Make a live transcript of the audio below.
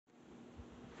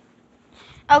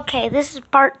Okay, this is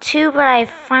part 2, but I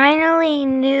finally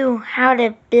knew how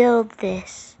to build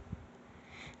this.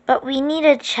 But we need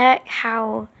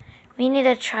to we need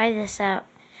to try this out.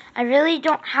 I really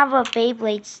don't have a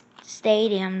Beyblade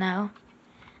stadium though.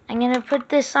 I'm gonna put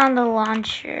this on the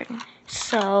launcher.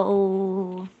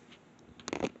 So,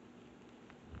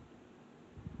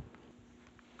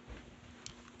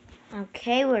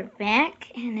 okay, we're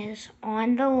back and it's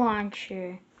on the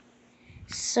launcher.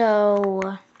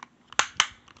 So,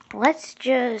 let's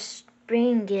just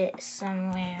bring it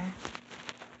somewhere.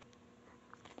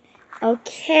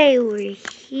 Okay, we're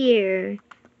here.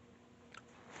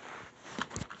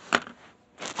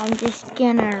 I'm just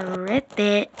gonna rip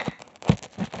it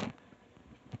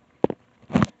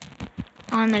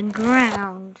on the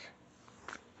ground.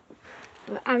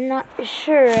 But I'm not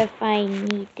sure if I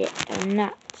need it or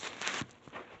not.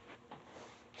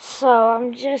 So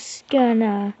I'm just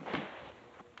gonna,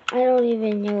 I don't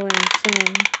even know what I'm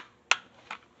saying.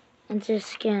 I'm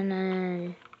just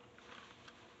gonna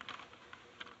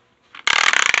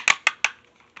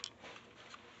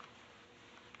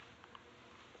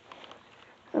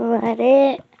let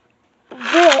it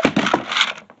rip.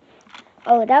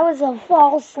 Oh, that was a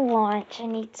false launch. I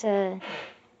need to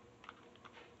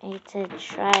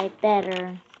try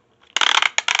better.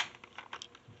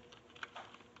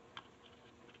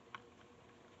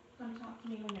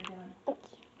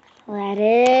 Let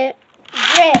it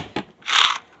rip.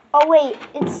 Oh wait,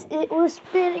 it was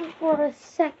spinning for a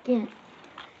second.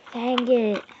 Dang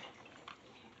it.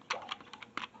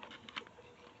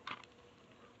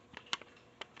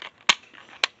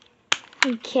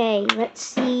 Okay, let's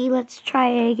see. Let's try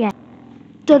it again.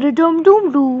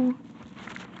 Da-da-dum-dum-dum.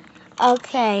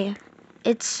 Okay,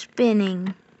 it's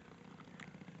spinning.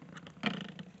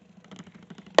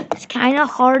 It's kind of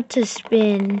hard to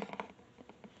spin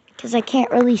because I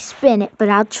can't really spin it, but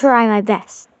I'll try my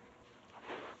best.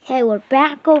 Okay, we're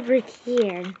back over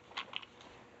here.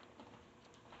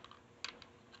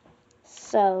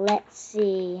 So let's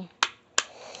see.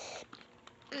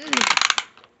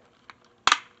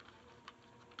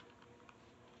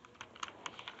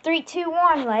 3, 2,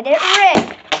 1, let it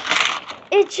rip.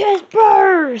 It just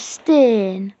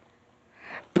bursted.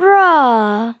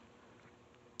 Bruh.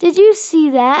 Did you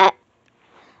see that?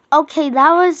 Okay,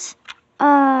 that was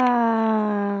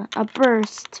a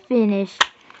burst finish.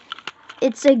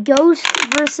 It's a Ghost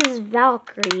versus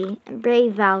Valkyrie,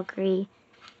 Brave Valkyrie.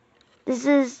 This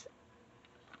is,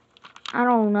 I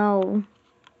don't know,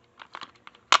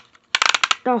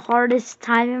 the hardest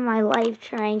time in my life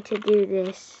trying to do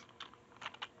this.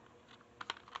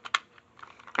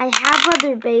 I have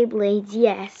other Beyblades,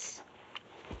 yes.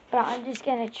 But I'm just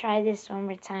gonna try this one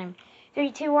more time.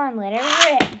 3, 2, 1, let it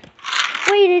rip.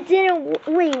 Wait, it didn't,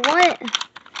 wait, what?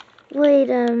 Wait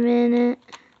a minute.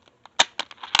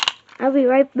 I'll be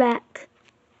right back.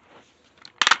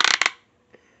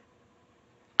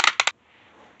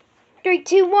 3,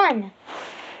 2, 1,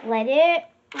 let it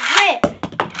rip.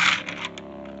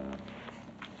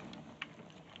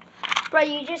 Bro,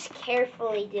 you just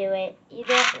carefully do it. You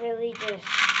don't really just...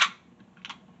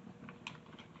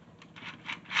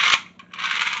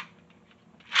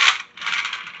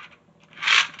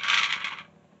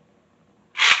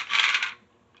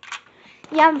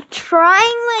 Yeah, I'm trying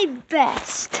my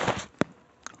best.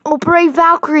 Oh, Brave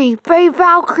Valkyrie,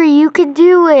 you can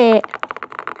do it.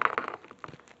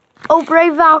 Oh,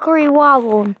 Brave Valkyrie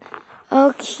wobbled.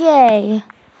 Okay.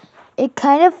 It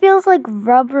kind of feels like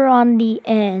rubber on the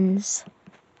ends.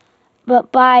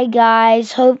 But bye,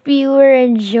 guys. Hope you were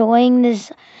enjoying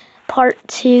this part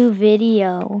 2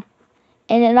 video.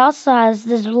 And it also has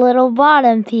this little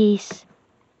bottom piece.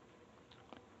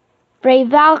 Brave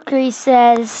Valkyrie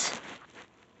says...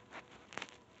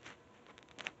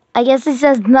 I guess he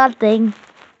says nothing.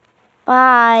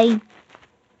 Bye.